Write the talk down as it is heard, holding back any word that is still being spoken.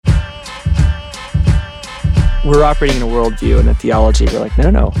we're operating in a worldview and a theology. We're like,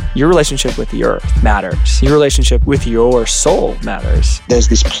 no. Your relationship with the earth matters. Your relationship with your soul matters. There's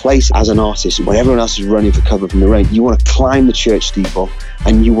this place as an artist when everyone else is running for cover from the rain. You want to climb the church steeple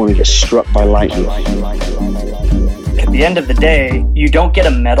and you want to get struck by lightning. At the end of the day, you don't get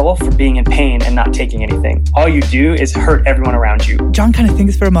a medal for being in pain and not taking anything. All you do is hurt everyone around you. John kind of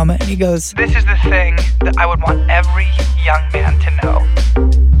thinks for a moment and he goes, "This is the thing that I would want every young man to know."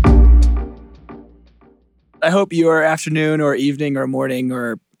 I hope your afternoon or evening or morning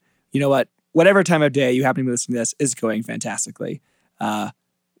or, you know what, whatever time of day you happen to be listening to this is going fantastically.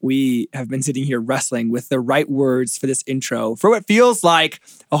 We have been sitting here wrestling with the right words for this intro for what feels like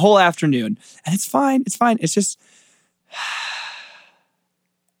a whole afternoon. And it's fine. It's fine. It's just...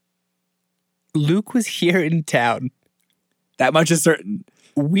 Luke was here in town. That much is certain.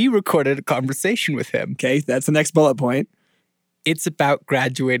 We recorded a conversation with him. Okay, that's the next bullet point. It's about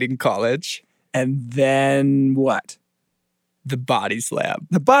graduating college. And then what? The body slam.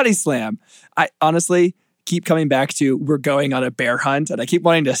 The body slam. I honestly keep coming back to we're going on a bear hunt, and I keep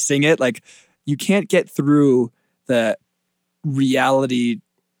wanting to sing it. Like, you can't get through the reality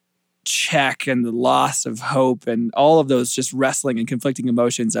check and the loss of hope and all of those just wrestling and conflicting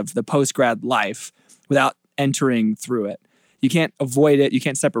emotions of the post-grad life without entering through it. You can't avoid it. You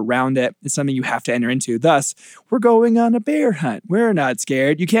can't step around it. It's something you have to enter into. Thus, we're going on a bear hunt. We're not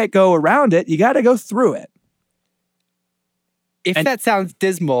scared. You can't go around it. You got to go through it. If that sounds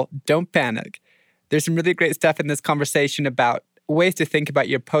dismal, don't panic. There's some really great stuff in this conversation about ways to think about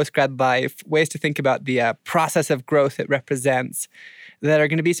your post-grad life, ways to think about the process of growth it represents, that are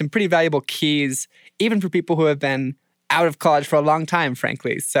going to be some pretty valuable keys, even for people who have been out of college for a long time,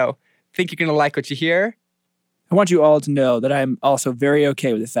 frankly. So I think you're going to like what you hear. I want you all to know that I'm also very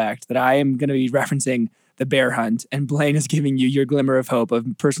okay with the fact that I am going to be referencing the bear hunt, and Blaine is giving you your glimmer of hope of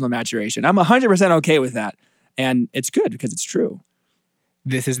personal maturation. I'm 100% okay with that. And it's good because it's true.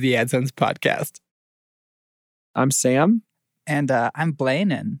 This is the AdSense Podcast. I'm Sam. And I'm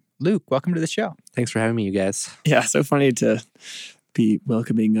Blaine. And Luke, welcome to the show. Thanks for having me, you guys. Yeah, so funny to be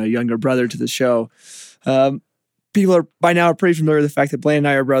welcoming a younger brother to the show. People are by now pretty familiar with the fact that Blaine and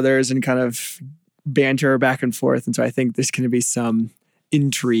I are brothers and kind of banter back and forth. And so I think there's going to be some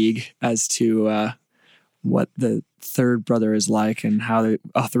intrigue as to what the third brother is like and how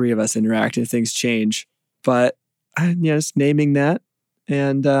all three of us interact and things change. But just naming that.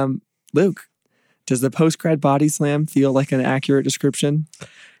 And Luke, does the post-grad body slam feel like an accurate description?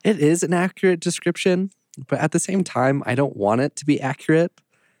 It is an accurate description, but at the same time, I don't want it to be accurate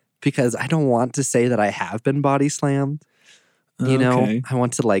because I don't want to say that I have been body slammed. You know, I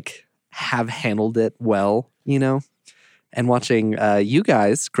want to have handled it well, and watching you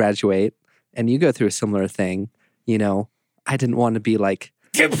guys graduate and you go through a similar thing, I didn't want to be like...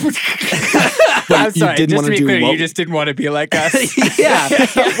 I'm sorry, just to be clear, you just didn't want to be like us. Yeah.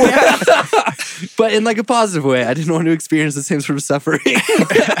 But in a positive way. I didn't want to experience the same sort of suffering.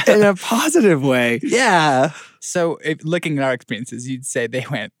 In a positive way. Yeah. So looking at our experiences, you'd say they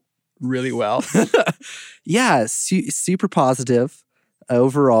went really well. Yeah, super positive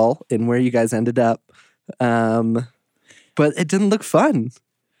overall in where you guys ended up. But it didn't look fun.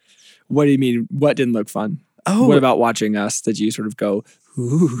 What do you mean? What didn't look fun? Oh. What about watching us did you sort of go,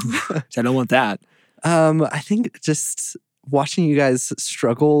 ooh, I don't want that? I think just watching you guys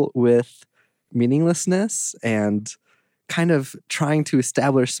struggle with meaninglessness and kind of trying to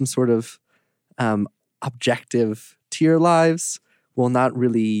establish some sort of objective to your lives while not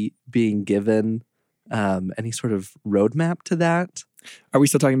really being given any sort of roadmap to that. Are we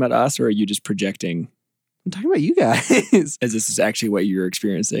still talking about us, or are you just projecting? I'm talking about you guys. As this is actually what you're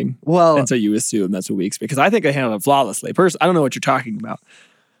experiencing. Well, and so you assume that's what we experience. Because I think I handled it flawlessly. First, I don't know what you're talking about.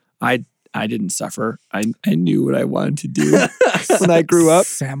 I didn't suffer. I knew what I wanted to do when I grew up.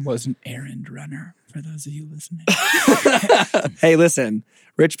 Sam was an errand runner, for those of you listening. Hey, listen.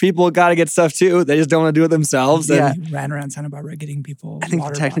 Rich people got to get stuff too. They just don't want to do it themselves. Yeah. He ran around Santa Barbara getting people I think the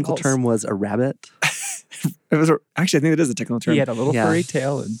water technical bottles. term was a rabbit. Actually, I think it is a technical term. He had a little Yeah. furry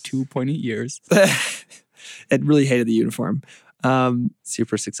tail and 2 pointy ears. It really hated the uniform.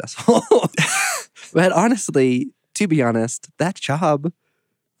 Super successful. But honestly, to be honest, that job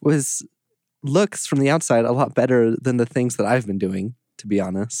looks from the outside a lot better than the things that I've been doing, to be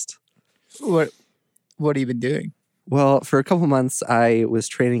honest. What have you been doing? Well, for a couple months, I was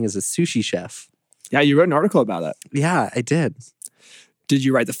training as a sushi chef. Yeah, you wrote an article about that. Yeah, I did. Did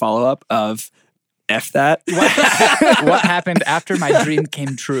you write the follow-up of F that? What happened after my dream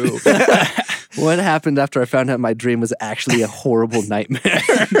came true? What happened after I found out my dream was actually a horrible nightmare?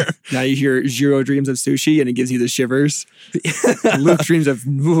 Now you hear Jiro dreams of sushi and it gives you the shivers. Luke dreams of,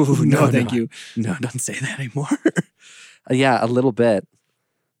 ooh, no, thank you. No, don't say that anymore. Yeah, a little bit.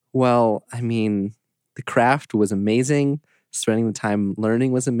 Well, I mean, the craft was amazing. Spending the time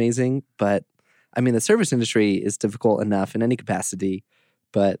learning was amazing. But I mean, the service industry is difficult enough in any capacity,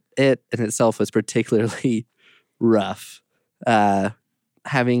 but it in itself was particularly rough.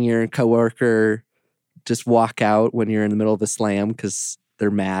 Having your coworker just walk out when you're in the middle of a slam because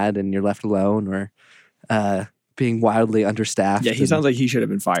they're mad and you're left alone, or being wildly understaffed. Yeah, he sounds like he should have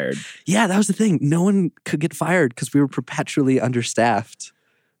been fired. Yeah, that was the thing. No one could get fired because we were perpetually understaffed.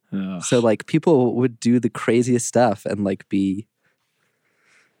 Ugh. So like people would do the craziest stuff and like be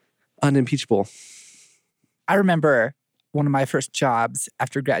unimpeachable. I remember one of my first jobs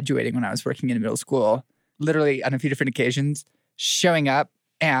after graduating when I was working in middle school, literally on a few different occasions, showing up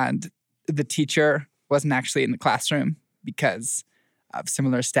and the teacher wasn't actually in the classroom because of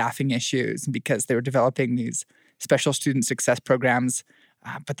similar staffing issues and because they were developing these special student success programs,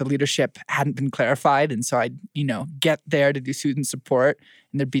 but the leadership hadn't been clarified. And so I'd, get there to do student support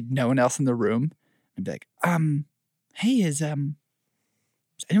and there'd be no one else in the room. I'd be like, hey, is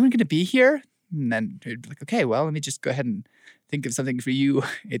anyone going to be here? And then he'd be like, okay, well, let me just go ahead and think of something for you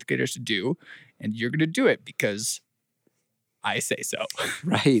 8th graders to do. And you're going to do it because I say so.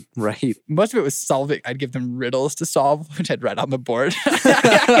 Right. Most of it was solving. I'd give them riddles to solve, which I'd write on the board.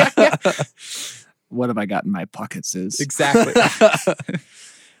 What have I got in my pockets is Exactly.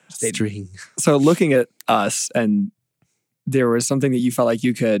 String. So looking at us, and there was something that you felt like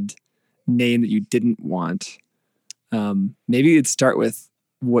you could name that you didn't want. Maybe you'd start with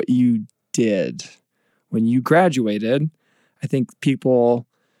what you did when you graduated. I think people,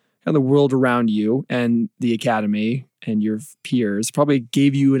 the world around you and the academy and your peers probably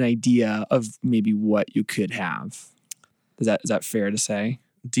gave you an idea of maybe what you could have. Is that fair to say?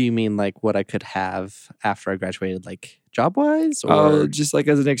 Do you mean like what I could have after I graduated, like job-wise? Or just like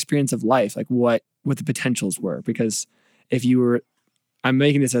as an experience of life, like what the potentials were? Because if you were, I'm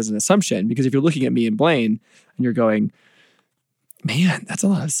making this as an assumption, because if you're looking at me and Blaine and you're going, man, that's a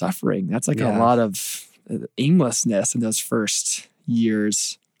lot of suffering. That's like a lot of aimlessness in those first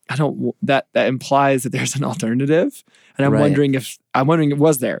years. That implies that there's an alternative. And I'm wondering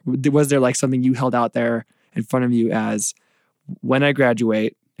was there like something you held out there in front of you as, when I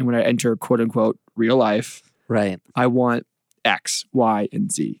graduate and when I enter quote unquote real life, right, I want X, Y,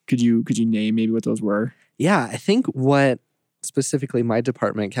 and Z. Could you name maybe what those were? Yeah, I think what specifically my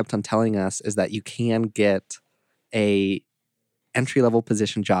department kept on telling us is that you can get a entry-level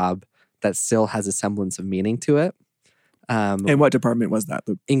position job that still has a semblance of meaning to it. And what department was that,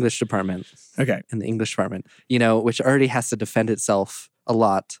 Luke? English department. Okay. In the English department, which already has to defend itself a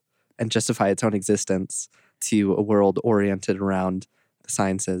lot and justify its own existence to a world oriented around the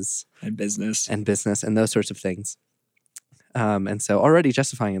sciences and business and those sorts of things. And so already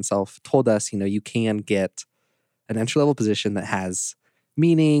justifying itself told us, you can get an entry-level position that has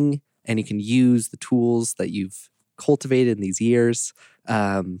meaning and you can use the tools that you've cultivated in these years.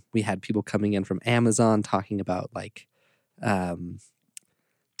 We had people coming in from Amazon talking about like,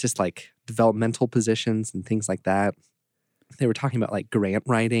 just like developmental positions and things like that. They were talking about like grant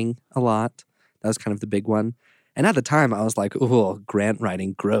writing a lot. That was kind of the big one. And at the time, I was like, oh, grant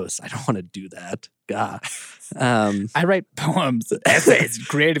writing, gross. I don't want to do that. Gah. I write poems, essays,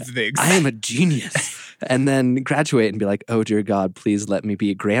 creative things. I am a genius. And then graduate and be like, oh, dear God, please let me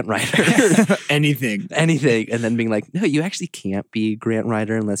be a grant writer. Anything. And then being like, no, you actually can't be a grant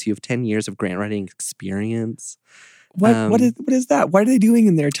writer unless you have 10 years of grant writing experience. What is that? What are they doing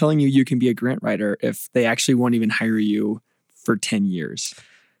in there telling you can be a grant writer if they actually won't even hire you for 10 years?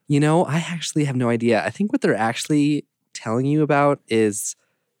 I actually have no idea. I think what they're actually telling you about is,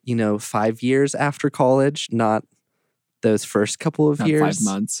 5 years after college, not those first couple of years. 5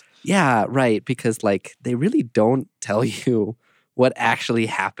 months. Yeah, right. Because like they really don't tell you what actually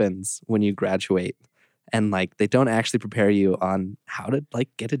happens when you graduate. And like they don't actually prepare you on how to like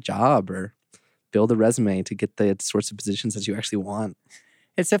get a job or build a resume to get the sorts of positions that you actually want.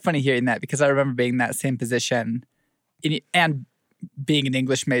 It's so funny hearing that because I remember being in that same position and being an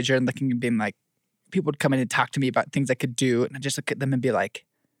English major and looking and being like, people would come in and talk to me about things I could do. And I just look at them and be like,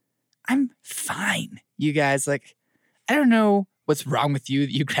 I'm fine. You guys, like, I don't know what's wrong with you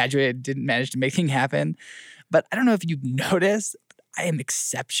that you graduated, didn't manage to make things happen. But I don't know if you've noticed, I am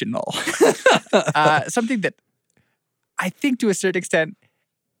exceptional. Something that I think to a certain extent,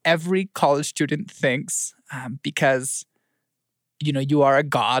 every college student thinks because, you are a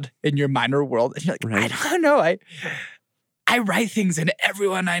god in your minor world. And you're like, right. I don't know. I I write things and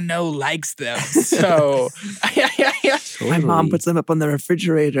everyone I know likes them. So My mom puts them up on the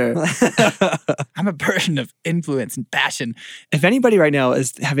refrigerator. I'm a person of influence and passion. If anybody right now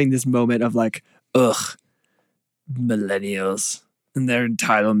is having this moment of like, ugh, millennials and their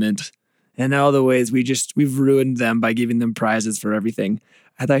entitlement and all the ways we've ruined them by giving them prizes for everything,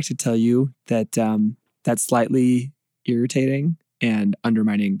 I'd like to tell you that that's slightly irritating and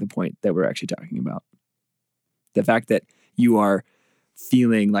undermining the point that we're actually talking about. The fact that you are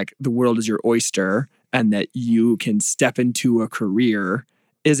feeling like the world is your oyster and that you can step into a career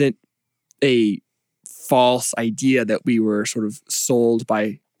isn't a false idea that we were sort of sold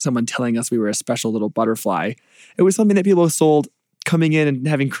by someone telling us we were a special little butterfly. It was something that people sold coming in and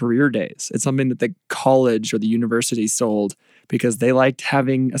having career days. It's something that the college or the university sold because they liked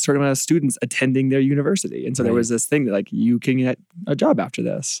having a certain amount of students attending their university. And so there was this thing that like, you can get a job after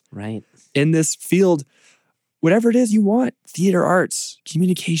this. Right. In this field, whatever it is you want, theater arts,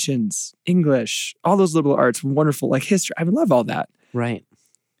 communications, English, all those liberal arts, wonderful, like history. I would love all that. Right.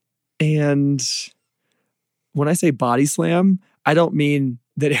 And when I say body slam, I don't mean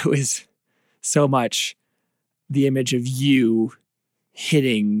that it was so much the image of you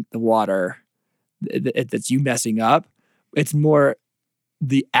hitting the water that's you messing up. It's more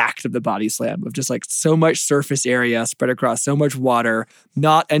the act of the body slam of just like so much surface area spread across so much water,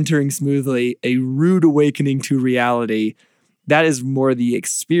 not entering smoothly, a rude awakening to reality. That is more the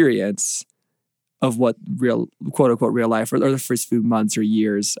experience of what real, quote unquote, real life or the first few months or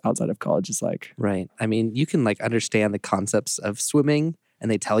years outside of college is like. Right. I mean, you can like understand the concepts of swimming and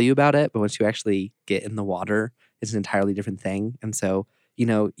they tell you about it, but once you actually get in the water, it's an entirely different thing. And so, you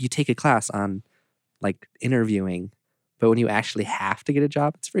know, you take a class on like interviewing, but when you actually have to get a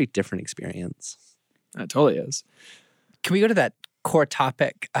job, it's a very different experience. It totally is. Can we go to that core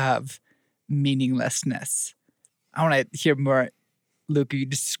topic of meaninglessness? I want to hear more, Luke, you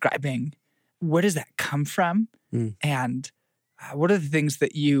describing where does that come from? And what are the things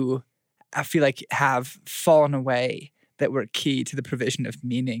that I feel like have fallen away that were key to the provision of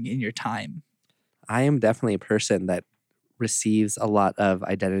meaning in your time? I am definitely a person that receives a lot of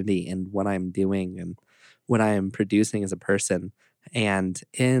identity in what I'm doing and what I am producing as a person. And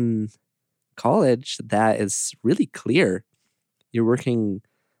in college, that is really clear. You're working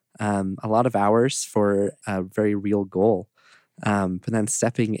a lot of hours for a very real goal. But then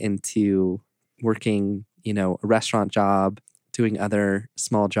stepping into working, you know, a restaurant job, doing other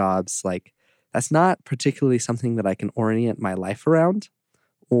small jobs, like that's not particularly something that I can orient my life around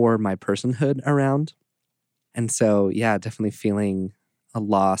or my personhood around. And so, yeah, definitely feeling a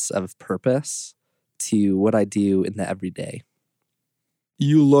loss of purpose to what I do in the everyday.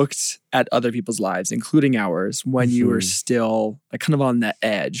 You looked at other people's lives, including ours, when you were still like kind of on the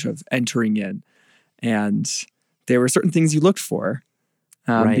edge of entering in. And there were certain things you looked for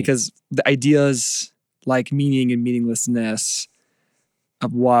because the ideas like meaning and meaninglessness,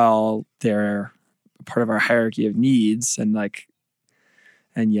 while they're part of our hierarchy of needs and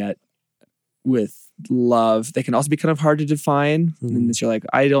yet with love, they can also be kind of hard to define. And it's you're like,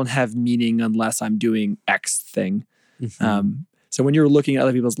 I don't have meaning unless I'm doing X thing. So when you were looking at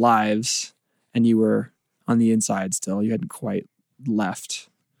other people's lives and you were on the inside still, you hadn't quite left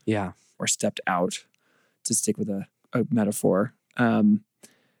or stepped out, to stick with a metaphor.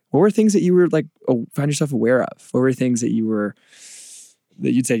 What were things that you were like, found yourself aware of? What were things that you'd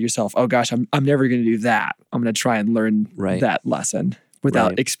say to yourself, oh gosh, I'm never going to do that. I'm going to try and learn that lesson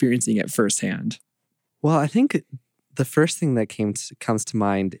without experiencing it firsthand? Well, I think the first thing that comes to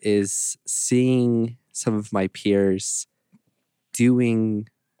mind is seeing some of my peers doing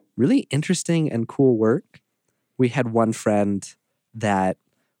really interesting and cool work. We had one friend that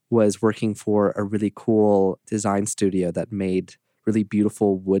was working for a really cool design studio that made really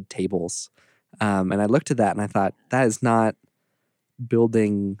beautiful wood tables. And I looked at that and I thought, that is not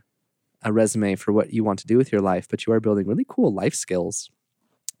building a resume for what you want to do with your life, but you are building really cool life skills,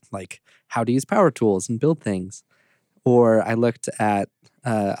 like how to use power tools and build things. Or I looked at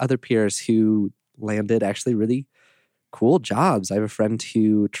other peers who landed actually really cool jobs. I have a friend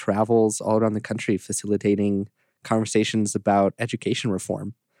who travels all around the country facilitating conversations about education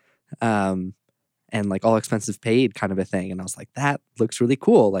reform, and like all expenses paid kind of a thing. And I was like, that looks really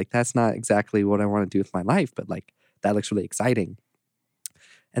cool. Like that's not exactly what I want to do with my life, but like that looks really exciting.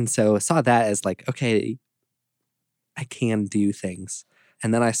 And so I saw that as like, okay, I can do things.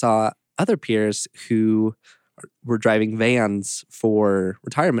 And then I saw other peers who were driving vans for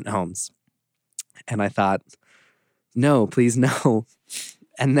retirement homes. And I thought, no, please no.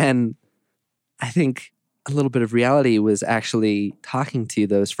 And then I think a little bit of reality was actually talking to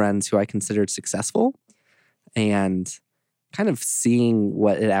those friends who I considered successful and kind of seeing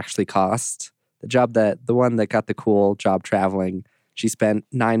what it actually cost. The one that got the cool job traveling, she spent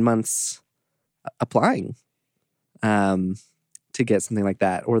 9 months applying to get something like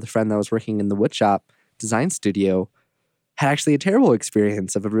that. Or the friend that was working in the woodshop design studio had actually a terrible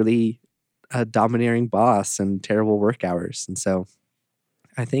experience of a really domineering boss and terrible work hours. And so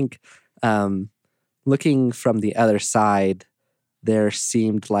I think looking from the other side, there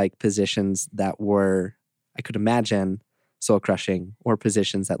seemed like positions that were, I could imagine, soul-crushing, or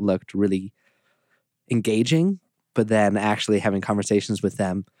positions that looked really engaging, but then actually having conversations with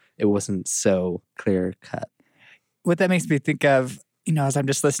them, it wasn't so clear-cut. What that makes me think of, as I'm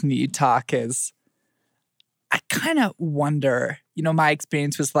just listening to you talk, is I kind of wonder, my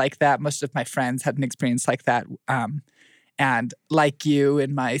experience was like that. Most of my friends had an experience like that. And like you,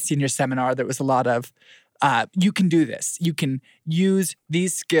 in my senior seminar, there was a lot of, you can do this. You can use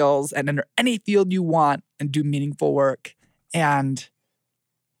these skills and enter any field you want and do meaningful work. And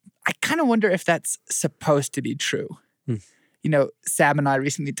I kind of wonder if that's supposed to be true. Sam and I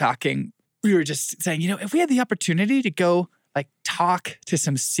recently talking, we were just saying, if we had the opportunity to go talk to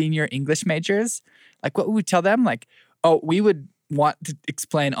some senior English majors, what would we tell them? We would want to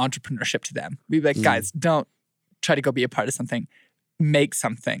explain entrepreneurship to them. We'd be like, guys, don't try to go be a part of something. Make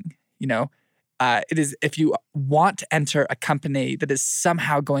something, It is, if you want to enter a company that is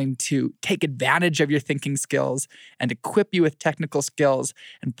somehow going to take advantage of your thinking skills and equip you with technical skills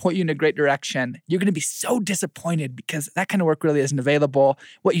and point you in a great direction, you're going to be so disappointed because that kind of work really isn't available.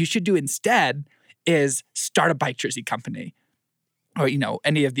 What you should do instead is start a bike jersey company or,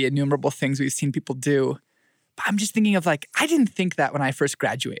 any of the innumerable things we've seen people do. But I'm just thinking of I didn't think that when I first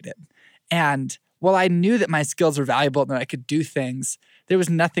graduated. And while I knew that my skills were valuable and that I could do things, there was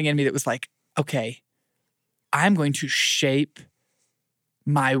nothing in me that was okay, I'm going to shape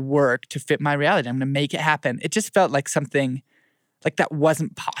my work to fit my reality. I'm going to make it happen. It just felt like something that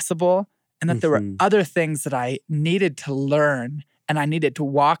wasn't possible, and that there were other things that I needed to learn and I needed to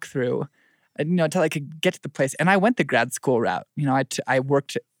walk through, until I could get to the place. And I went the grad school route. I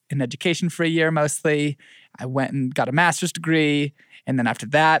worked in education for a year mostly. I went and got a master's degree. And then after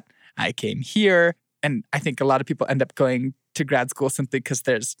that, I came here. And I think a lot of people end up going to grad school simply because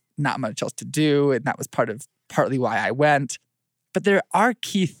there's not much else to do. And that was partly why I went. But there are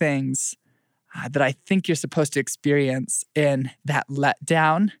key things that I think you're supposed to experience in that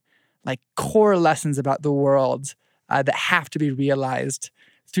letdown, core lessons about the world that have to be realized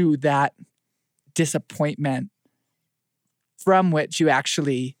through that disappointment from which your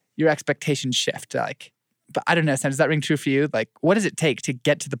expectations shift. But I don't know, Sam, does that ring true for you? What does it take to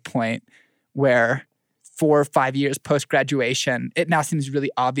get to the point where 4 or 5 years post-graduation, it now seems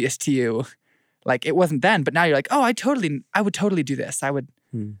really obvious to you, it wasn't then, but now you're oh, I would totally do this. I would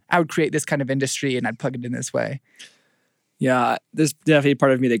create this kind of industry and I'd plug it in this way. Yeah, there's definitely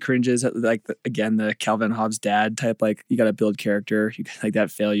part of me that cringes at again, the Calvin Hobbes dad type, you got to build character.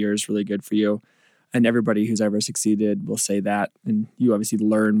 That failure is really good for you. And everybody who's ever succeeded will say that. And you obviously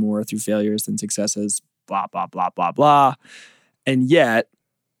learn more through failures than successes, blah, blah, blah, blah, blah. And yet,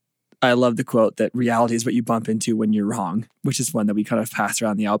 I love the quote that reality is what you bump into when you're wrong, which is one that we kind of pass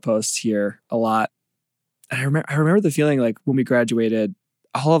around the outpost here a lot. And I remember the feeling when we graduated,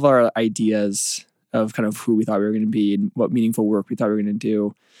 all of our ideas of kind of who we thought we were going to be and what meaningful work we thought we were going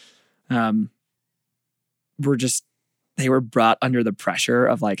to do, they were brought under the pressure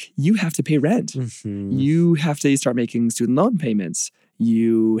of you have to pay rent. You have to start making student loan payments.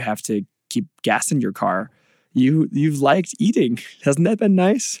 You have to keep gas in your car. You've liked eating. Hasn't that been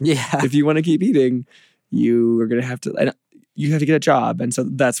nice? Yeah. If you want to keep eating, you are going to have to, and you have to get a job. And so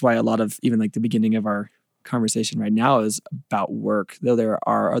that's why a lot of even the beginning of our conversation right now is about work, though there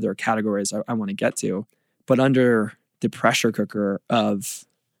are other categories I want to get to. But under the pressure cooker of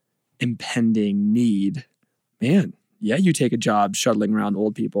impending need, man, yeah, you take a job shuttling around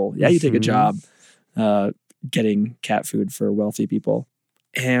old people. Yeah, you take a job getting cat food for wealthy people.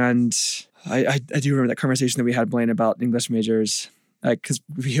 And I do remember that conversation that we had, Blaine, about English majors, because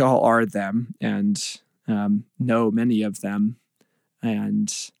we all are them and know many of them.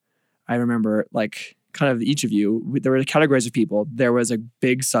 And I remember kind of each of you, there were categories of people. There was a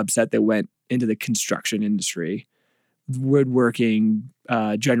big subset that went into the construction industry, woodworking,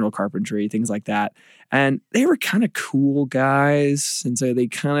 general carpentry, things like that. And they were kind of cool guys. And so they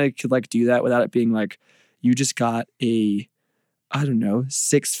kind of could do that without it being you just got a,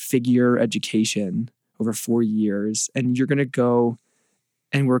 6-figure education over 4 years and you're going to go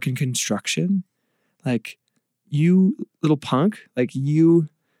and work in construction. You little punk, you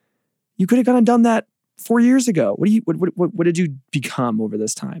could have gone and done that 4 years ago. What did you become over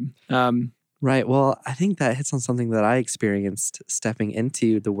this time? Right. Well, I think that hits on something that I experienced stepping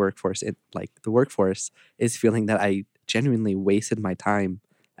into the workforce. The workforce is feeling that I genuinely wasted my time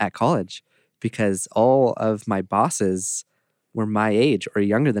at college because all of my bosses were my age or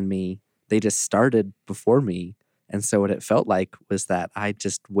younger than me. They just started before me. And so what it felt like was that I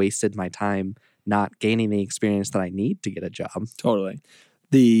just wasted my time not gaining the experience that I need to get a job. Totally.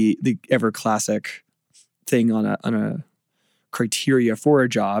 The ever classic thing on a criteria for a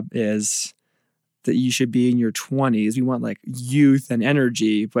job is that you should be in your 20s. We want like youth and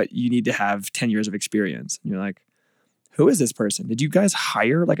energy, but you need to have 10 years of experience. And you're like, who is this person? Did you guys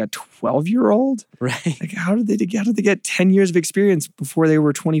hire like a 12-year-old? Right. Like how did they get 10 years of experience before they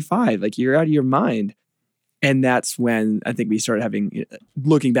were 25? Like you're out of your mind. And that's when I think we started having,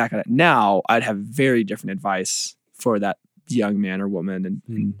 looking back at it now, I'd have very different advice for that young man or woman.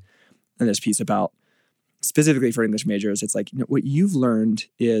 And this piece about specifically for English majors, it's like, what you've learned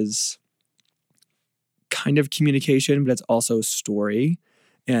is kind of communication, but it's also story.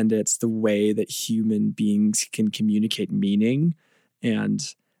 And it's the way that human beings can communicate meaning. And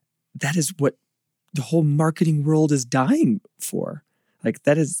that is what the whole marketing world is dying for. Like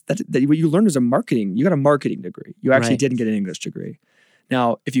that what you learned is you got a marketing degree. You actually didn't get an English degree.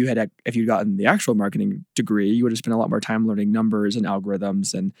 Now, if you'd gotten the actual marketing degree, you would have spent a lot more time learning numbers and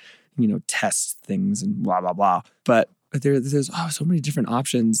algorithms and, test things and blah, blah, blah. But there's so many different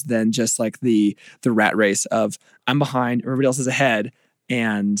options than just like the rat race of I'm behind, everybody else is ahead,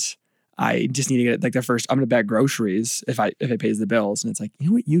 and I just need to get like the first. I'm going to bag groceries if it pays the bills, and it's like, you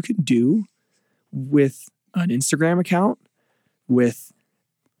know what you can do with an Instagram account, with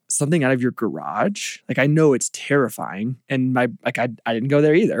something out of your garage. Like I know it's terrifying, and I didn't go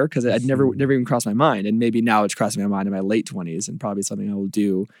there either because I'd never even crossed my mind, and maybe now it's crossing my mind in my late 20s, and probably something I will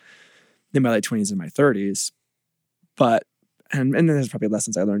do in my late 20s and my 30s. But and then there's probably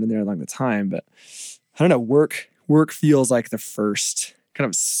lessons I learned in there along the time. But I don't know, work feels like the first kind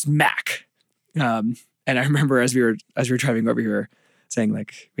of smack. And I remember as we were driving over here, saying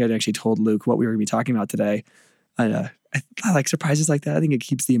like we had actually told Luke what we were going to be talking about today. I like surprises like that. I think it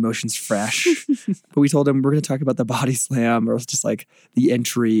keeps the emotions fresh. But we told him we're going to talk about the body slam, or just like the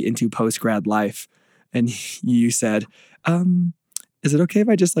entry into post-grad life. And you said, is it okay if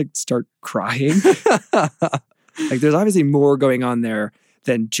I just like start crying? Like there's obviously more going on there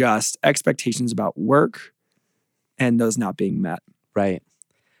than just expectations about work and those not being met. Right.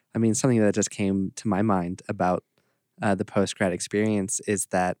 I mean, something that just came to my mind about the post-grad experience is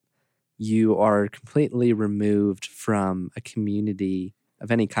that you are completely removed from a community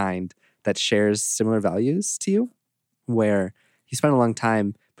of any kind that shares similar values to you, where you spend a long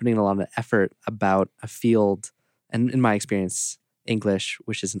time putting in a lot of effort about a field, and in my experience, English,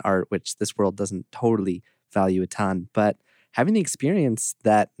 which is an art which this world doesn't totally value a ton, but having the experience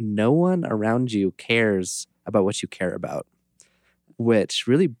that no one around you cares about what you care about, which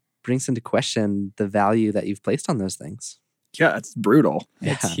really brings into question the value that you've placed on those things. Yeah, it's brutal.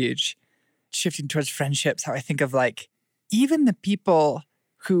 It's huge. Shifting towards friendships, how I think of like even the people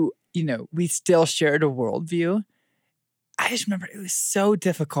who, we still shared a worldview. I just remember it was so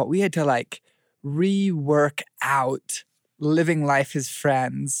difficult. We had to like rework out living life as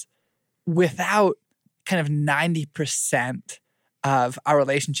friends without kind of 90% of our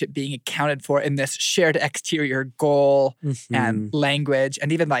relationship being accounted for in this shared exterior goal and language,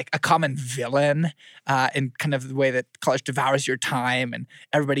 and even like a common villain in kind of the way that college devours your time and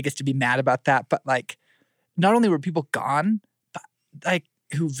everybody gets to be mad about that. But like, not only were people gone, but like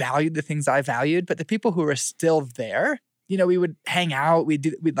who valued the things I valued, but the people who were still there, we would hang out,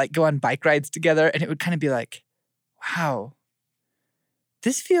 we'd like go on bike rides together, and it would kind of be like, wow,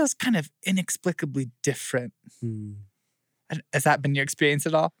 this feels kind of inexplicably different. Has that been your experience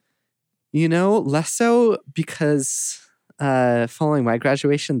at all? Less so, because following my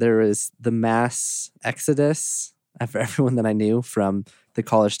graduation, there was the mass exodus of everyone that I knew from the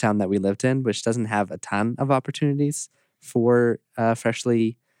college town that we lived in, which doesn't have a ton of opportunities for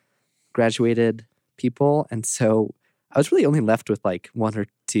freshly graduated people. And so I was really only left with like one or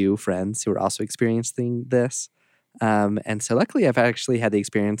two friends who were also experiencing this. And so luckily I've actually had the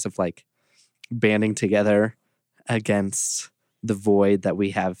experience of like banding together against the void that we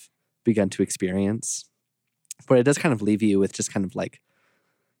have begun to experience. But it does kind of leave you with just kind of like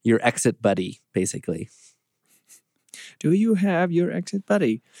your exit buddy, basically. Do you have your exit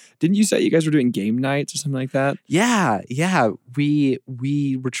buddy? Didn't you say you guys were doing game nights or something like that? Yeah. We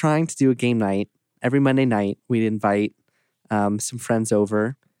were trying to do a game night every Monday night. We'd invite some friends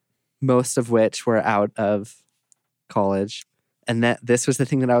over, most of which were out of college. And this was the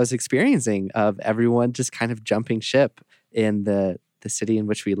thing that I was experiencing, of everyone just kind of jumping ship in the city in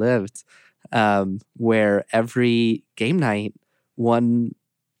which we lived. where every game night, one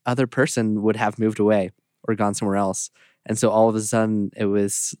other person would have moved away or gone somewhere else. And so all of a sudden it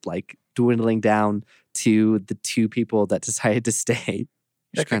was like dwindling down to the two people that decided to stay.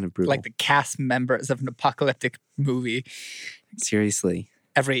 It's kind of brutal. Like the cast members of an apocalyptic movie. Seriously.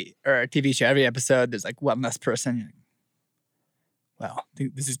 Or a TV show, every episode, there's like one less person. You're like, well,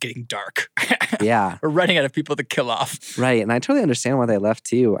 this is getting dark. Yeah. We're running out of people to kill off. Right. And I totally understand why they left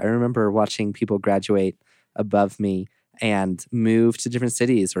too. I remember watching people graduate above me and move to different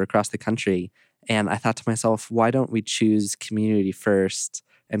cities or across the country. And I thought to myself, why don't we choose community first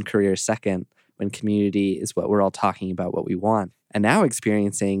and career second when community is what we're all talking about, what we want? And now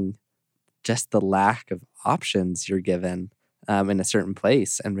experiencing just the lack of options you're given in a certain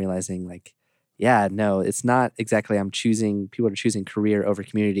place and realizing like, yeah, no, it's not exactly people are choosing career over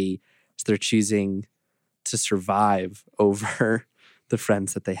community. So they're choosing to survive over the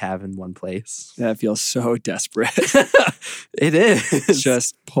friends that they have in one place. That feels so desperate. It is.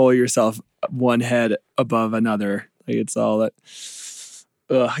 Just pull yourself one head above another. Like it's all that.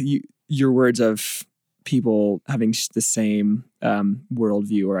 Your words of people having the same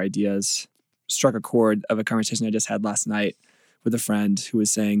worldview or ideas struck a chord of a conversation I just had last night with a friend who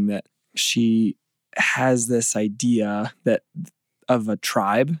was saying that she has this idea that of a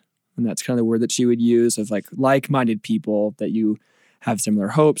tribe, and that's kind of the word that she would use, of like-minded people that you have similar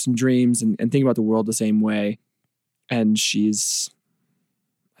hopes and dreams and think about the world the same way. And she's,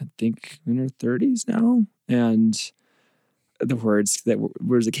 I think, in her 30s now. And the words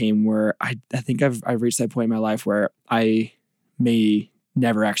that came were, I think I've reached that point in my life where I may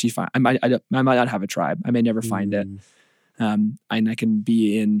never actually find, I might not have a tribe. I may never find it. And I can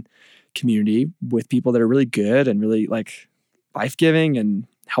be in community with people that are really good and really like life-giving and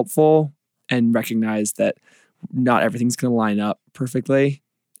helpful, and recognize that not everything's going to line up perfectly.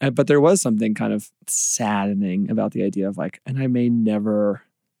 But there was something kind of saddening about the idea of like, and I may never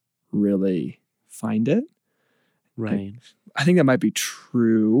really find it. Right. I think that might be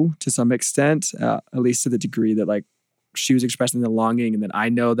true to some extent, at least to the degree that like she was expressing the longing, and then I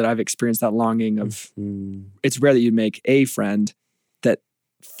know that I've experienced that longing of it's rare that you'd make a friend that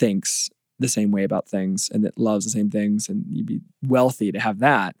thinks the same way about things and that loves the same things, and you'd be wealthy to have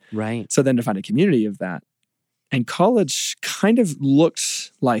that. Right. So then to find a community of that. And college kind of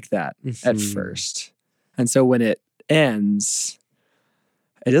looked like that at first. And so when it ends,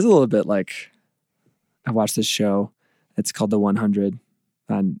 it is a little bit like, I watched this show. It's called The 100.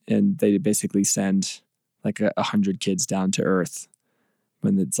 And they basically send like 100 kids down to Earth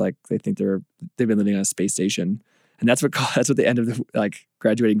when it's like they think they've been living on a space station. And that's what the end of the like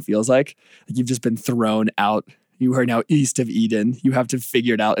graduating feels like. Like you've just been thrown out. You are now east of Eden. You have to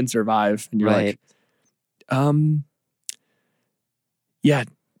figure it out and survive. And you're like, yeah,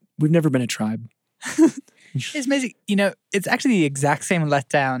 we've never been a tribe. It's amazing. It's actually the exact same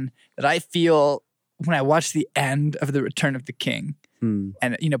letdown that I feel when I watch the end of The Return of the King.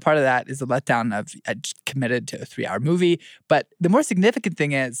 And, part of that is the letdown of I just committed to a 3-hour movie. But the more significant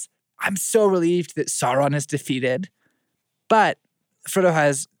thing is I'm so relieved that Sauron is defeated. But Frodo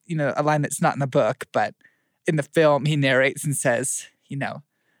has, a line that's not in the book, but in the film he narrates and says,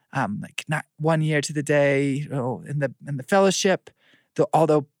 like not 1 year to the day, in the fellowship,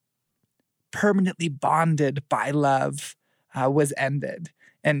 although permanently bonded by love, was ended.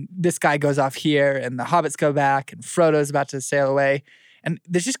 And this guy goes off here, and the hobbits go back, and Frodo's about to sail away. And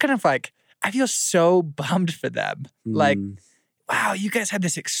there's just kind of like, I feel so bummed for them. Like, wow, you guys had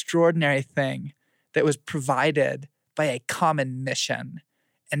this extraordinary thing that was provided by a common mission.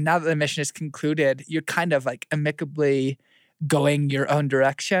 And now that the mission is concluded, you're kind of like amicably going your own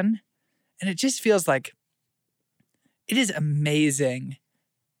direction. And it just feels like it is amazing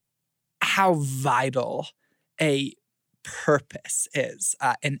how vital a purpose is,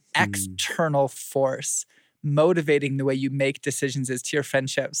 an external force motivating the way you make decisions is to your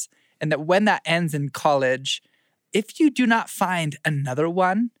friendships. And that when that ends in college, if you do not find another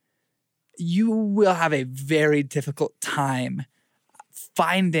one, you will have a very difficult time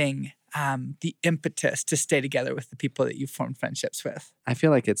finding the impetus to stay together with the people that you formed friendships with. I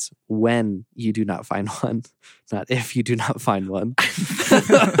feel like it's when you do not find one, not if you do not find one.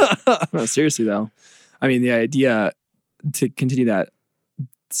 No, seriously though. I mean, the idea, to continue that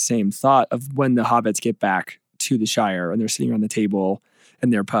same thought, of when the hobbits get back to the Shire and they're sitting around the table in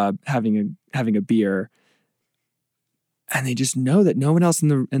their pub having a beer, and they just know that no one else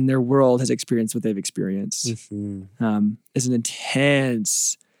in their world has experienced what they've experienced. Is an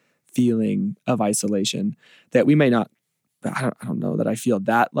intense feeling of isolation that we may not. I don't know that I feel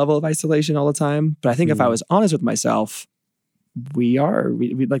that level of isolation all the time, but I think if I was honest with myself, we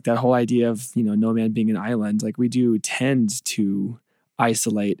like that whole idea of, no man being an island. Like we do tend to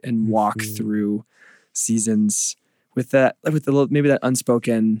isolate and walk through seasons with maybe that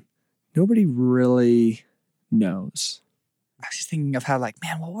unspoken, nobody really knows. I was just thinking of how man,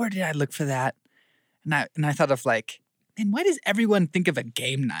 well, where did I look for that? And I thought of man, why does everyone think of a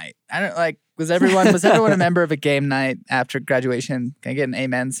game night? I don't was everyone a member of a game night after graduation? Can I get an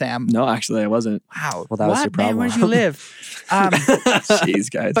amen, Sam? No, actually I wasn't. Wow. Well, that was your problem. Man, where did you live?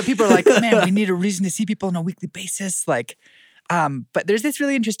 Jeez, guys. But people are like, man, we need a reason to see people on a weekly basis. But there's this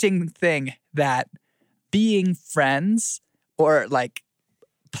really interesting thing that being friends or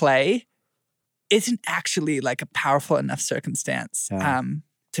play isn't actually a powerful enough circumstance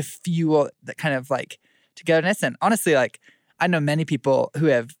to fuel that kind of togetherness. And honestly, I know many people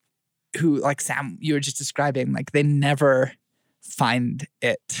who like Sam, you were just describing, they never find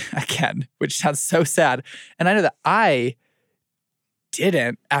it again, which sounds so sad. And I know that I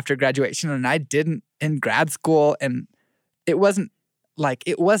didn't after graduation, and I didn't in grad school. And it wasn't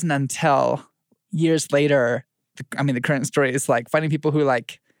until years later, the current story is finding people who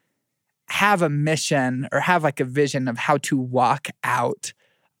have a mission or have a vision of how to walk out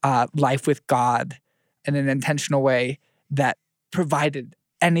life with God in an intentional way that provided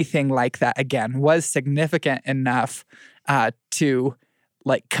anything like that again, was significant enough to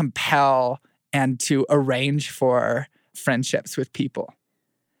compel and to arrange for friendships with people.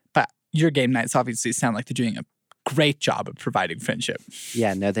 But your game nights obviously sound like they're doing a great job of providing friendship.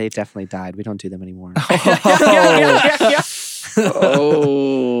 Yeah, no, they definitely died. We don't do them anymore.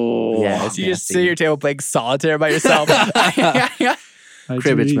 Oh. Yeah, So you just sit at your table playing solitaire by yourself.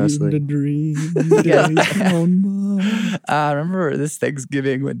 Cribbage mostly. I remember this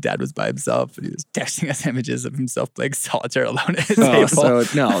Thanksgiving when Dad was by himself and he was texting us images of himself playing solitaire alone at his table. So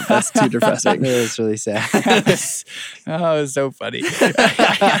no, that's too depressing. It was really sad. It was so funny.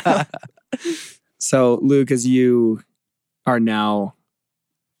 So Luke, as you are now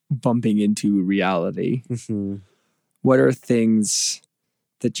bumping into reality, what are things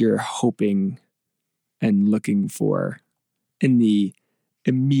that you're hoping and looking for in the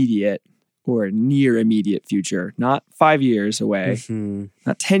immediate or near immediate future? Not 5 years away,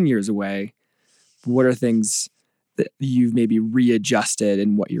 not 10 years away. What are things that you've maybe readjusted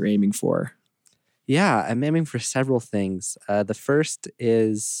and what you're aiming for? Yeah, I'm aiming for several things. The first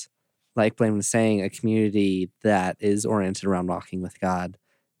is, like Blaine was saying, a community that is oriented around walking with God,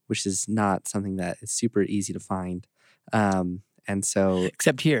 which is not something that is super easy to find. And so,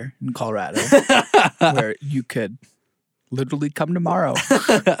 except here in Colorado, where you could literally come tomorrow.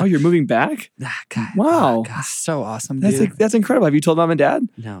 Oh, you're moving back? God, wow. That's so awesome, dude. That's incredible. Have you told mom and dad?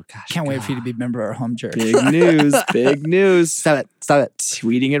 No, gosh. Can't wait for you to be a member of our home church. Big news. Big news. Stop it.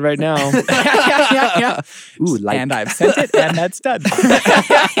 Tweeting it right now. Ooh, and I've sent it, and that's done.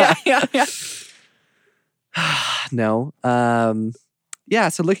 No. Yeah,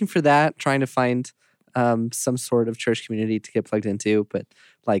 so looking for that, trying to find some sort of church community to get plugged into. But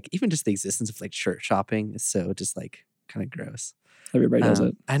even just the existence of church shopping is so just kind of gross. Everybody does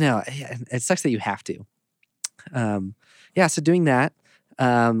it. I know. It sucks that you have to. Yeah, so doing that.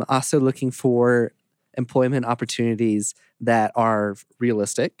 Also looking for employment opportunities that are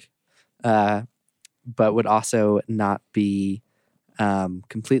realistic, but would also not be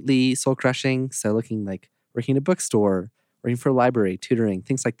completely soul crushing. So looking working in a bookstore, working for a library, tutoring,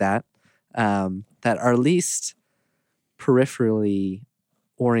 things like that, that are at least peripherally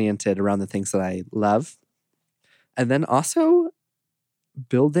oriented around the things that I love. And then also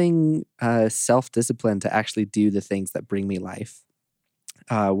building self-discipline to actually do the things that bring me life,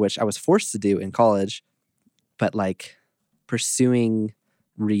 which I was forced to do in college, but pursuing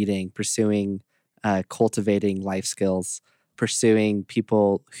reading, pursuing cultivating life skills, pursuing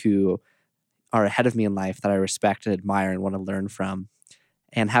people who are ahead of me in life that I respect and admire and want to learn from,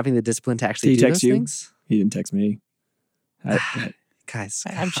 and having the discipline to actually do those things. He didn't text me. Guys,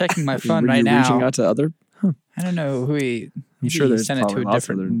 I'm checking my phone Were right you now. reaching out to other? I don't know who he. I'm sure there's sent it to probably a lots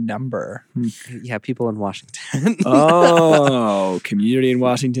of different number. yeah, people in Washington. Oh, community in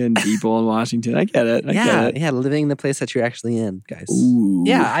Washington, people in Washington. I get it. I get it. Yeah, living in the place that you're actually in, guys. Ooh,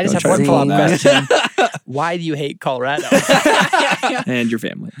 Yeah, I just don't have one try to follow-up do that. question. Why do you hate Colorado? And your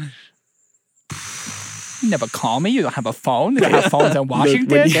family. You never call me. You don't have a phone. They don't have phones in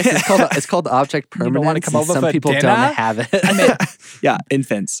Washington. Yes, it's called object You don't permanence. wanna come and over some for people dinner? don't have it. Yeah,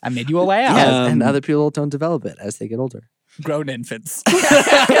 infants. I made you a layout. Yeah, and other people don't develop it as they get older. Grown infants. What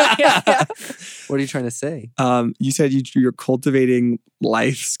are you trying to say? You said you're cultivating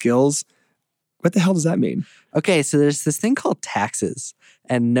life skills. What the hell does that mean? Okay, so there's this thing called taxes.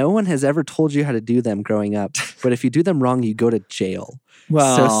 And no one has ever told you how to do them growing up. But if you do them wrong, you go to jail.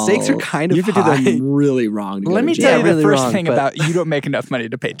 Well, so stakes are kind of you have to high. do them really wrong. Let me tell you the first thing about you don't make enough money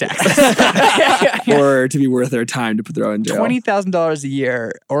to pay taxes. Or to be worth their time to put their own jail. $20,000 a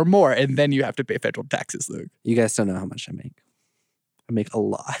year or more, and then you have to pay federal taxes, Luke. You guys don't know how much I make. I make a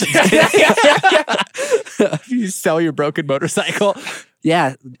lot. You sell your broken motorcycle.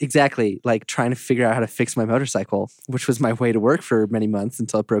 Yeah, exactly. Like trying to figure out how to fix my motorcycle, which was my way to work for many months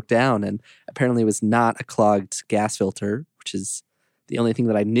until it broke down. And apparently it was not a clogged gas filter, which is the only thing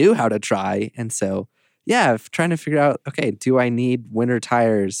that I knew how to try. And so, yeah, trying to figure out, okay, do I need winter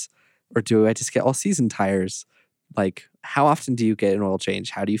tires or do I just get all season tires? Like, how often do you get an oil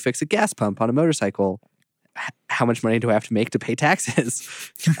change? How do you fix a gas pump on a motorcycle? How much money do I have to make to pay taxes?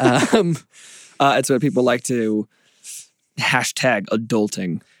 It's what people like to hashtag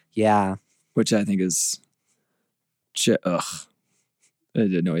adulting. Yeah. Which I think is, ugh,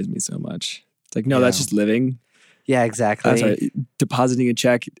 it annoys me so much. It's like, no, that's just living. Yeah, exactly. Sorry, depositing a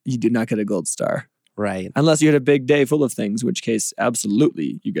check, you do not get a gold star. Right. Unless you had a big day full of things, in which case,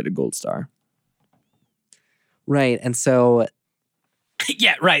 absolutely, you get a gold star. Right. And so...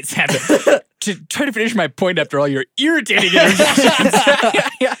 Yeah, right, Sam. To try to finish my point after all your irritating interjections.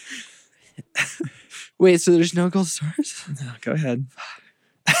 Wait, so there's no gold stars? No, go ahead.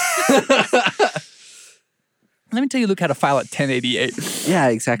 Let me tell you, Luke, how to file at 1088. Yeah,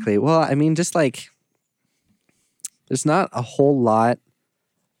 exactly. Well, I mean, just like, there's not a whole lot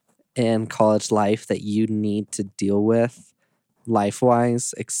in college life that you need to deal with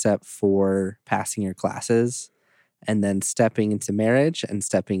life-wise except for passing your classes and then stepping into marriage and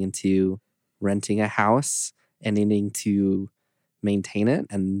stepping into renting a house and needing to maintain it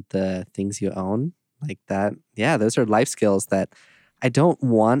and the things you own like that. Yeah, those are life skills that I don't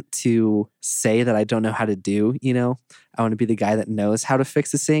want to say that I don't know how to do, you know? I want to be the guy that knows how to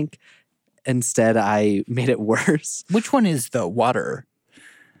fix a sink. Instead, I made it worse. Which one is the water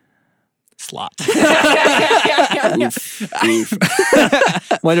slot? Oof.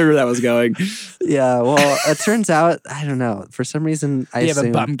 Wondered where that was going. Yeah, well, it turns out, I don't know. For some reason, I You have a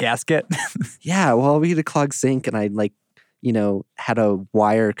assumed- bum gasket? Yeah, well, we had a clogged sink and I had a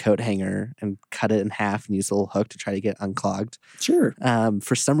wire coat hanger and cut it in half and used a little hook to try to get it unclogged. Sure.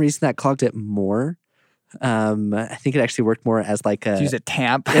 For some reason, that clogged it more. I think it actually worked more as like a... Use a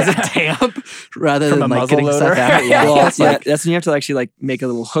tamp. As a tamp rather From than a like muzzle getting loader. stuff out. Yeah, Well, it's like, that's when you have to actually like make a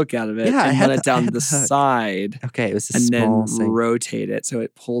little hook out of it Yeah, I and had run it the- I down had the the hook. side okay, it was a and small then sink. rotate it so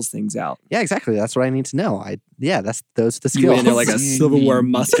it pulls things out. Yeah, exactly. That's what I need to know. Those are the You went skills. into like a Civil War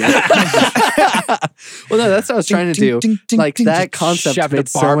musket. Well, no, that's what I was trying to do. Like that concept Shoved a made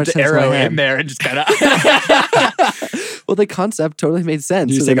so much barbed sense in my arrow head. in there and just kind of... Well, the concept totally made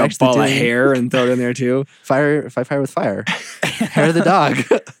sense. You just So take they're a actually ball of doing hair and throw it in there too. Fire with fire. Hair of the dog.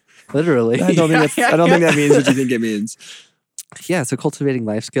 Literally. I don't think that means what you think it means. Yeah, so cultivating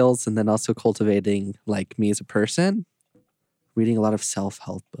life skills and then also cultivating like me as a person. Reading a lot of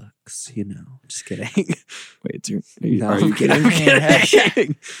self-help books, Just kidding. Wait, are No, you kidding? I'm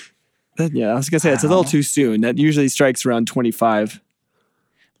kidding. Yeah, I was gonna say it's a little too soon. That usually strikes around 25.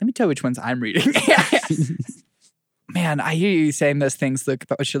 Let me tell you which ones I'm reading. Man, I hear you saying those things, Luke,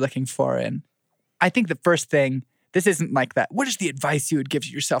 about what you're looking for. And I think the first thing, this isn't like that. What is the advice you would give to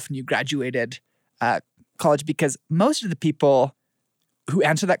yourself when you graduated college? Because most of the people who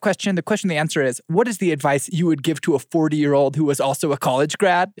answer that question, the question they answer is, what is the advice you would give to a 40-year-old who was also a college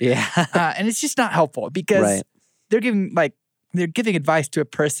grad? Yeah. And it's just not helpful because Right. they're giving advice to a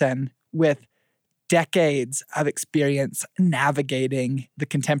person with decades of experience navigating the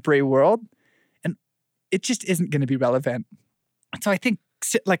contemporary world. And it just isn't going to be relevant. So I think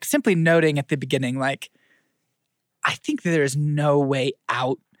simply noting at the beginning, I think that there is no way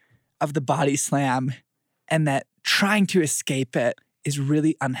out of the body slam and that trying to escape it is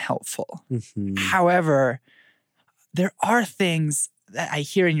really unhelpful. Mhm. However, there are things that I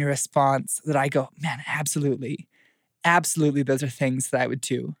hear in your response that I go, man, absolutely. Absolutely, those are things that I would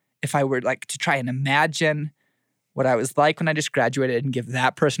do. If I were to try and imagine what I was like when I just graduated and give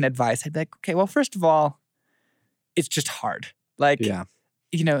that person advice, I'd be like, okay, well, first of all, it's just hard. Yeah.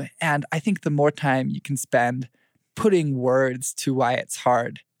 And I think the more time you can spend putting words to why it's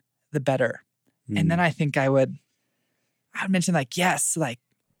hard, the better. And then I think I would mention yes,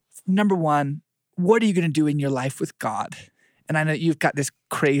 number one, what are you going to do in your life with God? And I know you've got this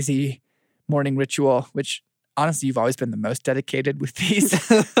crazy morning ritual, which honestly, you've always been the most dedicated with these.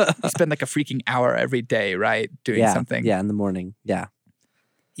 You spend a freaking hour every day, right? Doing something. Yeah, in the morning. Yeah.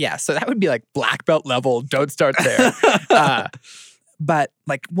 Yeah, so that would be black belt level. Don't start there. But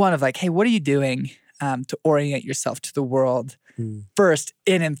one of hey, what are you doing to orient yourself to the world? first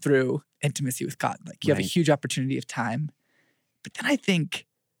in and through intimacy with God. Like you have a Right. huge opportunity of time. But then I think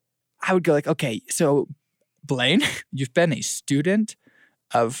I would go like, okay, so Blaine, you've been a student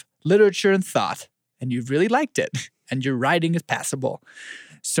of literature and thought, and you've really liked it, and your writing is passable.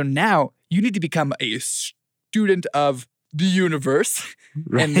 So now you need to become a student of the universe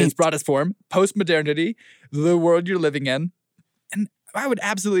in its broadest form, postmodernity, the world you're living in. And I would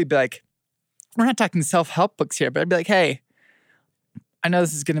absolutely be like, we're not talking self-help books here, but I'd be like, hey, I know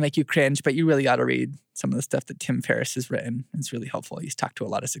this is going to make you cringe, but you really ought to read some of the stuff that Tim Ferriss has written. It's really helpful. He's talked to a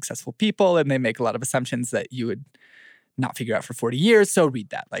lot of successful people, and they make a lot of assumptions that you would not figure out for 40 years. So read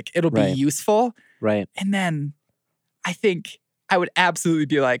that. Like, it'll be Right. useful. Right. And then I think I would absolutely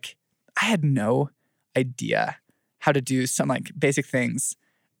be like, I had no idea how to do some like basic things.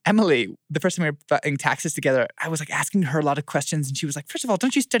 Emily, the first time we were filing taxes together, I was like asking her a lot of questions, and she was like, first of all,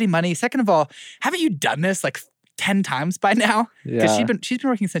 don't you study money? Second of all, haven't you done this like 10 times by now? Because Yeah. she's been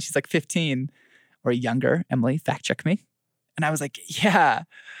working since she's like 15 or younger. Emily, fact check me. And I was like, yeah,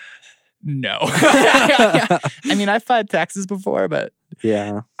 no. I mean, I've filed taxes before, but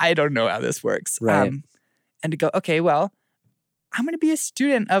Yeah. I don't know how this works. Right. And to go, okay, well, I'm going to be a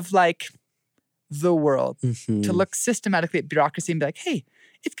student of like the world, Mhm. to look systematically at bureaucracy and be like, hey,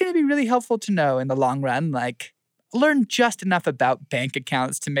 it's going to be really helpful to know in the long run, like learn just enough about bank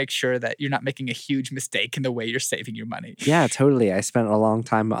accounts to make sure that you're not making a huge mistake in the way you're saving your money. Yeah, totally. I spent a long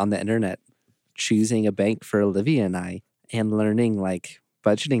time on the internet choosing a bank for Olivia and I and learning like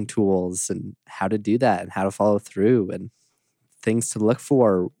budgeting tools and how to do that and how to follow through and things to look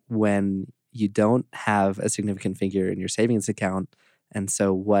for when you don't have a significant figure in your savings account. And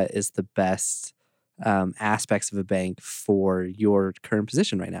so what is the best aspects of a bank for your current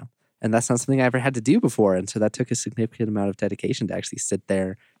position right now? And that's not something I ever had to do before. And so that took a significant amount of dedication to actually sit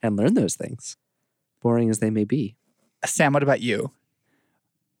there and learn those things, boring as they may be. Sam, what about you?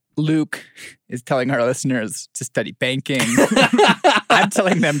 Luke is telling our listeners to study banking. I'm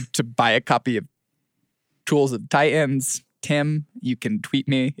telling them to buy a copy of Tools of Titans. Tim, you can tweet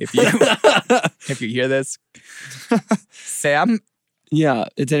me if you hear this. Sam, Yeah,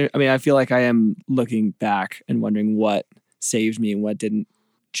 I mean, I feel like I am looking back and wondering what saved me and what didn't.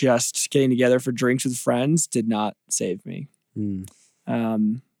 Just getting together for drinks with friends did not save me.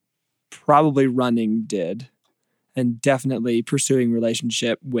 Probably running did, and definitely pursuing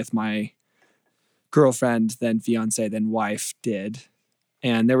relationship with my girlfriend, then fiance, then wife did.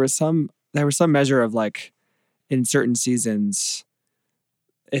 And there was some measure of like in certain seasons,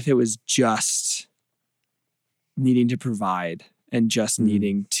 if it was just needing to provide and just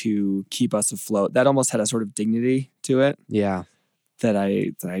needing to keep us afloat, that almost had a sort of dignity to it. Yeah. That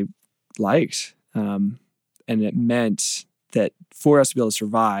I liked. And it meant that for us to be able to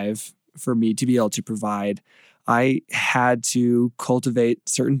survive, for me to be able to provide, I had to cultivate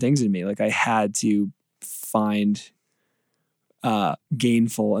certain things in me. Like I had to find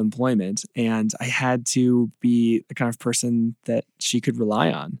gainful employment, and I had to be the kind of person that she could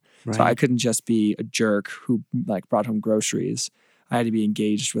rely on. Right. So I couldn't just be a jerk who like brought home groceries. I had to be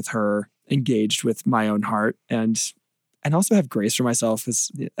engaged with her, engaged with my own heart, and also have grace for myself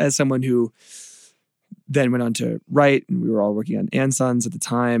as someone who then went on to write, and we were all working on & Sons at the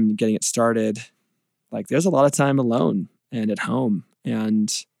time, getting it started. Like there's a lot of time alone and at home,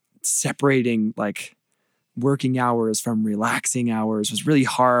 and separating like working hours from relaxing hours was really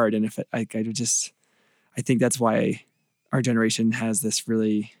hard. And I think that's why our generation has this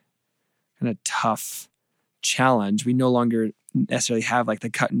really kind of tough challenge. We no longer necessarily have like the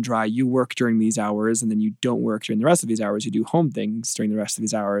cut and dry, you work during these hours and then you don't work during the rest of these hours. You do home things during the rest of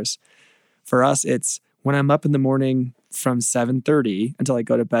these hours. For us, it's when I'm up in the morning from 7:30 until I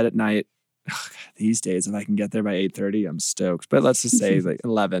go to bed at night. Oh God, these days, if I can get there by 8:30, I'm stoked. But let's just say like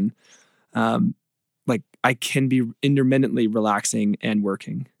 11. Like I can be intermittently relaxing and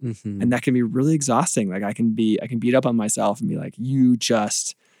working. Mm-hmm. And that can be really exhausting. Like I can beat up on myself and be like, you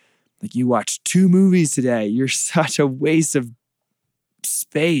watched 2 movies today. You're such a waste of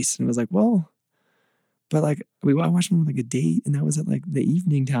space. And I was like, well, but like I watched one with like a date, and that was at like the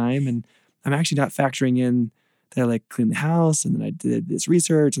evening time. And I'm actually not factoring in that I like cleaned the house, and then I did this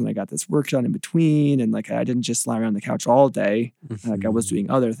research, and I got this work done in between. And like I didn't just lie around the couch all day. Like I was doing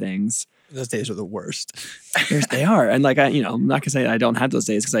other things. those days are the worst. They are. And like I'm not gonna say I don't have those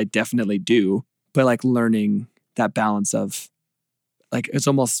days, because I definitely do. But like learning that balance of like, it's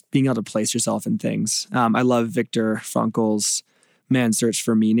almost being able to place yourself in things. I love Viktor Frankl's Man's Search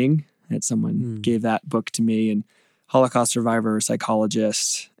for Meaning. And someone gave that book to me, and Holocaust survivor,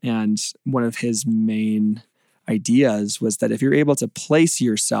 psychologist. And one of his main ideas was that if you're able to place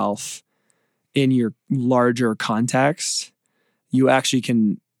yourself in your larger context, you actually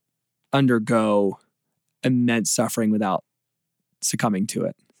can undergo immense suffering without succumbing to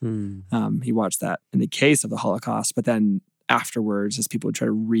it. He watched that in the case of the Holocaust, but then afterwards, as people try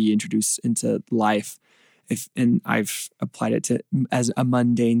to reintroduce into life, and I've applied it to as a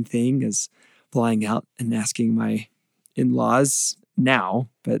mundane thing, as flying out and asking my in-laws now,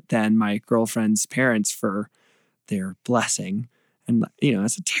 but then my girlfriend's parents for their blessing. And,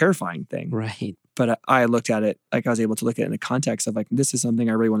 it's a terrifying thing. Right. But I looked at it, like I was able to look at it in the context of like, this is something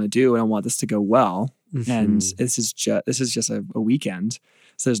I really want to do and I want this to go well. And this is just a weekend.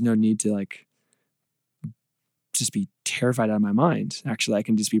 So there's no need to like just be terrified out of my mind. Actually, I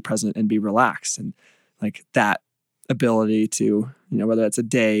can just be present and be relaxed. And like that ability to, whether it's a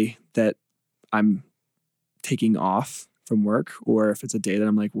day that I'm taking off from work or if it's a day that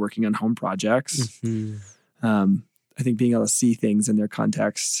I'm like working on home projects, I think being able to see things in their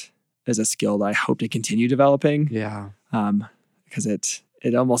context is a skill that I hope to continue developing. Yeah. Because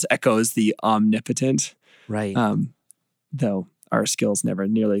it almost echoes the omnipotent. Right. Though our skills never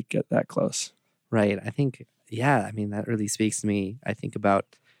nearly get that close. Right. I think, that really speaks to me. I think about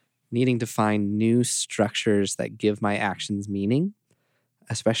needing to find new structures that give my actions meaning,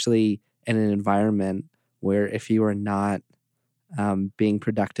 especially in an environment where if you are not being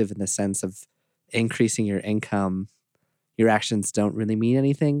productive in the sense of increasing your income, your actions don't really mean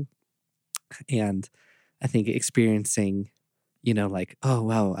anything. And I think experiencing, like, oh,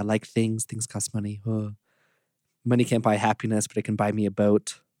 wow, I like things. Things cost money. Oh, money can't buy happiness, but it can buy me a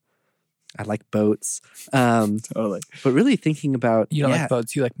boat. I like boats. Totally. But really thinking about... You don't like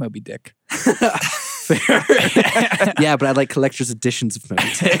boats. You like Moby Dick. Fair. Yeah, but I like collector's editions of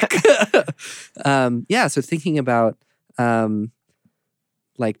Moby Dick. So thinking about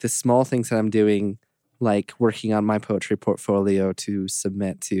like the small things that I'm doing, like working on my poetry portfolio to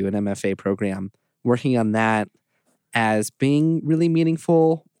submit to an MFA program, working on that as being really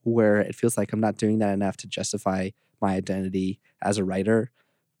meaningful, where it feels like I'm not doing that enough to justify my identity as a writer.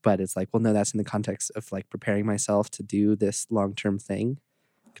 But it's like, well, no, that's in the context of like preparing myself to do this long-term thing.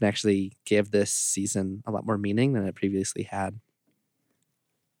 Can actually give this season a lot more meaning than it previously had.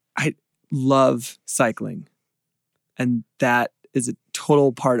 I love cycling. And that is a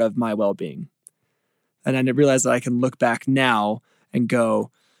total part of my well-being. And I realized that I can look back now and go,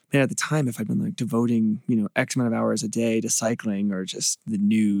 man, at the time, if I'd been like devoting, X amount of hours a day to cycling or just the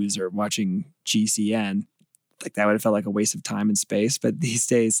news or watching GCN, like that would have felt like a waste of time and space. But these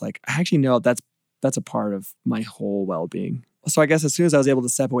days, like I actually know that's a part of my whole well-being. So I guess as soon as I was able to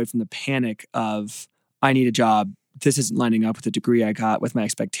step away from the panic of I need a job, this isn't lining up with the degree I got with my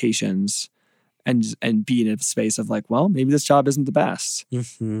expectations, and be in a space of like, well, maybe this job isn't the best.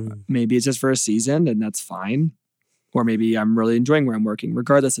 Maybe it's just for a season and that's fine. Or maybe I'm really enjoying where I'm working.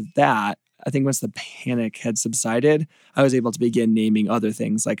 Regardless of that, I think once the panic had subsided, I was able to begin naming other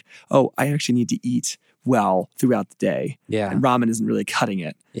things like, oh, I actually need to eat well throughout the day. Yeah. And ramen isn't really cutting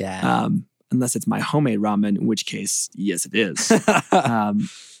it. Yeah. Unless it's my homemade ramen, in which case, yes, it is.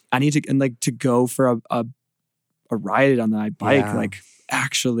 I need to go for a ride on my bike, like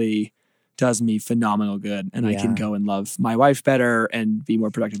actually does me phenomenal good. And I can go and love my wife better and be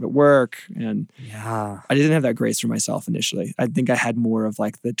more productive at work. And I didn't have that grace for myself initially. I think I had more of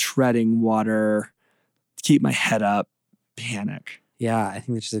like the treading water, keep my head up, panic. Yeah, I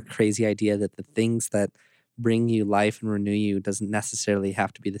think it's just a crazy idea that the things that bring you life and renew you doesn't necessarily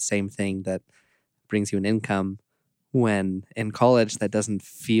have to be the same thing that brings you an income. When in college that doesn't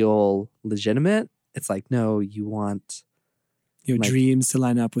feel legitimate, it's like, no, you want your dreams to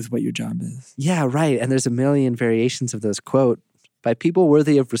line up with what your job is. Yeah, right. And there's a million variations of those quote by people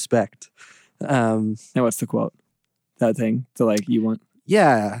worthy of respect. Now what's the quote? That thing to like you want?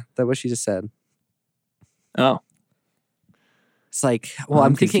 Yeah, that what she just said. Oh. It's like, well,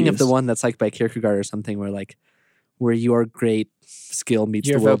 I'm thinking of the one that's like by Kierkegaard or something where your great skill meets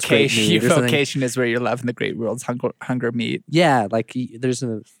your the world's great need. Your vocation is where your love and the great world's hunger meet. Yeah, like there's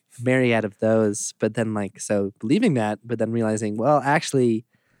a myriad of those. But then so believing that, but then realizing, well, actually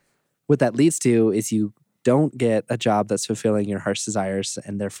what that leads to is you don't get a job that's fulfilling your heart's desires,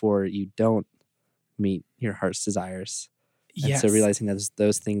 and therefore you don't meet your heart's desires. Yes. And so realizing that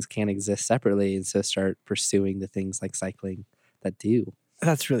those things can't exist separately, and so start pursuing the things like cycling that do.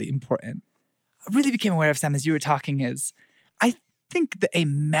 That's really important. I really became aware of, Sam, as you were talking, is I think that a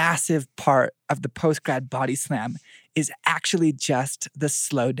massive part of the post-grad body slam is actually just the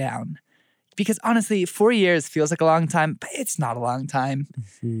slowdown. Because honestly, 4 years feels like a long time, but it's not a long time.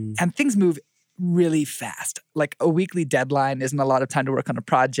 Mm-hmm. And things move really fast. Like a weekly deadline isn't a lot of time to work on a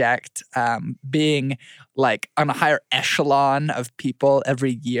project. Being like on a higher echelon of people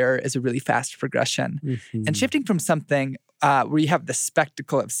every year is a really fast progression. Mm-hmm. And shifting from something where you have the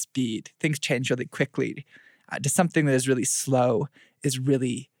spectacle of speed, things change really quickly, to something that is really slow is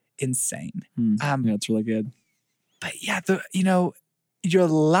really insane. Yeah, it's really good. But yeah, your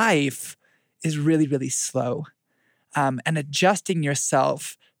life is really, really slow. And adjusting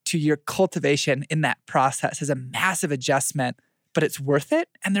yourself to your cultivation in that process is a massive adjustment, but it's worth it.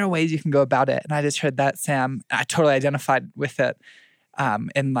 And there are ways you can go about it. And I just heard that, Sam. I totally identified with it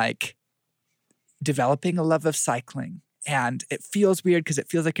in like developing a love of cycling. And it feels weird because it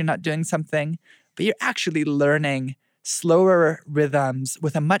feels like you're not doing something, but you're actually learning slower rhythms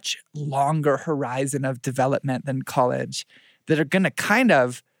with a much longer horizon of development than college that are going to kind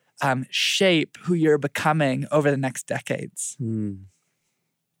of shape who you're becoming over the next decades.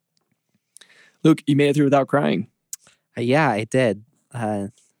 Luke, you made it through without crying. Yeah, I did.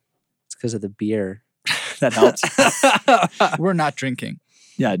 It's because of the beer. That helped. We're not drinking.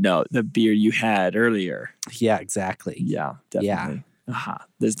 Yeah, no, the beer you had earlier. Yeah, exactly. Yeah, definitely. Yeah.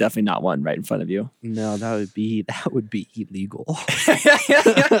 There's definitely not one right in front of you. No, that would be illegal.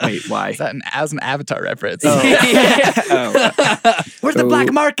 Wait, why? Is that as an Avatar reference? Oh. Where's the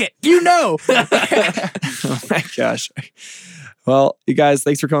black market? You know. Oh my gosh. Well, you guys,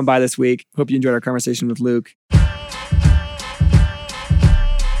 thanks for coming by this week. Hope you enjoyed our conversation with Luke.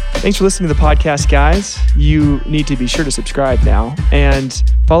 Thanks for listening to the podcast, guys. You need to be sure to subscribe now and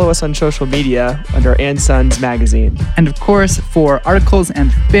follow us on social media under And Sons Magazine. And of course, for articles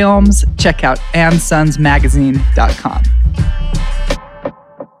and films, check out andsonsmagazine.com.